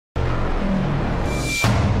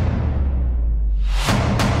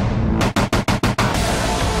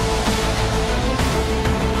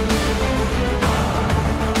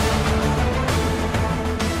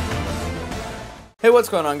Hey, what's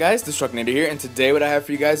going on, guys? Destructinator here, and today what I have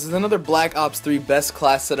for you guys is another Black Ops 3 best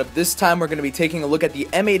class setup. This time we're going to be taking a look at the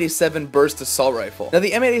M8A7 burst assault rifle. Now,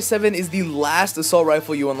 the M8A7 is the last assault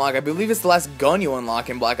rifle you unlock. I believe it's the last gun you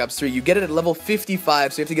unlock in Black Ops 3. You get it at level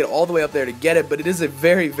 55, so you have to get all the way up there to get it, but it is a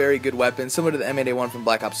very, very good weapon, similar to the M8A1 from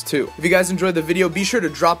Black Ops 2. If you guys enjoyed the video, be sure to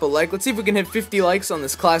drop a like. Let's see if we can hit 50 likes on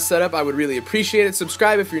this class setup. I would really appreciate it.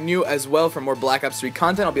 Subscribe if you're new as well for more Black Ops 3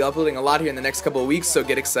 content. I'll be uploading a lot here in the next couple of weeks, so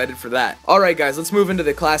get excited for that. Alright, guys, let's move into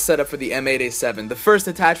the class setup for the M8A7. The first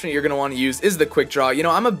attachment you're going to want to use is the quick draw. You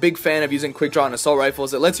know, I'm a big fan of using quick draw on assault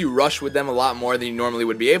rifles. It lets you rush with them a lot more than you normally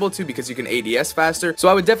would be able to because you can ADS faster, so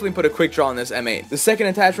I would definitely put a quick draw on this M8. The second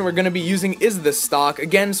attachment we're going to be using is the stock.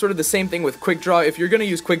 Again, sort of the same thing with quick draw. If you're going to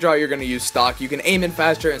use quick draw, you're going to use stock. You can aim in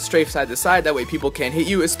faster and strafe side to side, that way people can't hit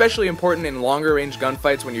you, especially important in longer range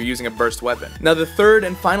gunfights when you're using a burst weapon. Now, the third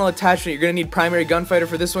and final attachment you're going to need primary gunfighter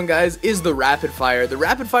for this one, guys, is the rapid fire. The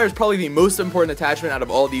rapid fire is probably the most important attachment out of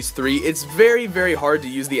all these three. It's very, very hard to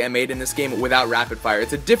use the M8 in this game without rapid fire.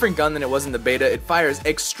 It's a different gun than it was in the beta. It fires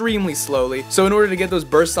extremely slowly, so in order to get those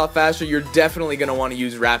bursts off faster, you're definitely going to want to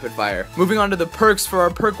use rapid fire. Moving on to the perks, for our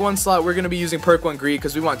perk 1 slot, we're going to be using perk 1 greed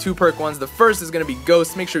because we want 2 perk 1s. The first is going to be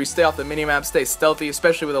ghost. Make sure we stay off the minimap, stay stealthy,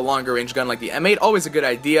 especially with a longer range gun like the M8. Always a good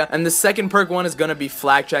idea. And the second perk 1 is going to be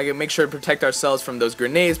flak jacket. Make sure to protect ourselves from those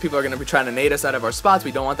grenades. People are going to be trying to nade us out of our spots.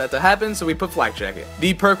 We don't want that to happen, so we put flak jacket.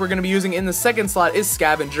 The perk we're going to be using in the second slot is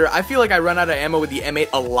scavenger. I feel like I run out of ammo with the M8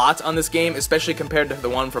 a lot on this game, especially compared to the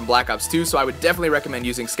one from Black Ops 2, so I would definitely recommend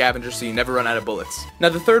using scavenger so you never run out of bullets. Now,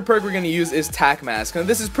 the third perk we're going to use is tac mask. Now,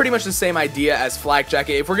 this is pretty much the same idea as flak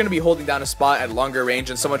jacket. If we're going to be holding down a spot at longer range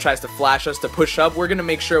and someone tries to flash us to push up, we're going to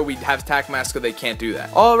make sure we have tac mask so they can't do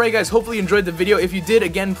that. Alright, guys, hopefully you enjoyed the video. If you did,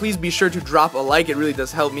 again, please be sure to drop a like. It really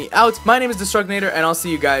does help me out. My name is Destructinator, and I'll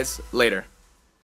see you guys later.